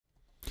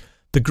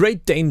The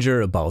great danger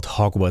about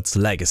Hogwarts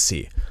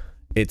Legacy.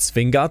 It's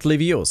Vingard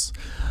Leviosa.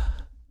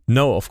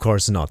 No, of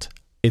course not.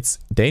 It's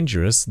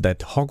dangerous that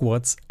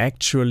Hogwarts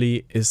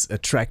actually is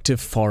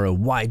attractive for a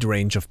wide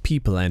range of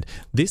people, and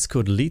this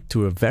could lead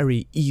to a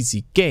very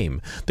easy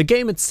game. The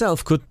game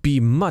itself could be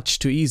much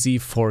too easy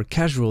for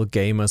casual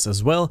gamers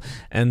as well,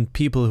 and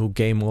people who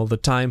game all the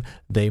time,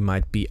 they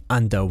might be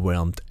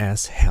underwhelmed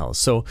as hell.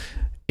 So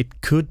it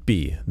could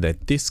be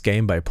that this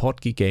game by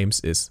Portkey Games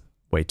is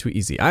way too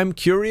easy. I'm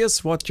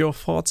curious what your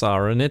thoughts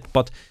are on it,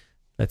 but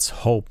let's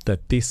hope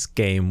that this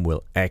game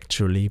will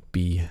actually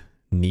be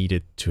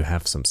needed to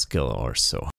have some skill or so.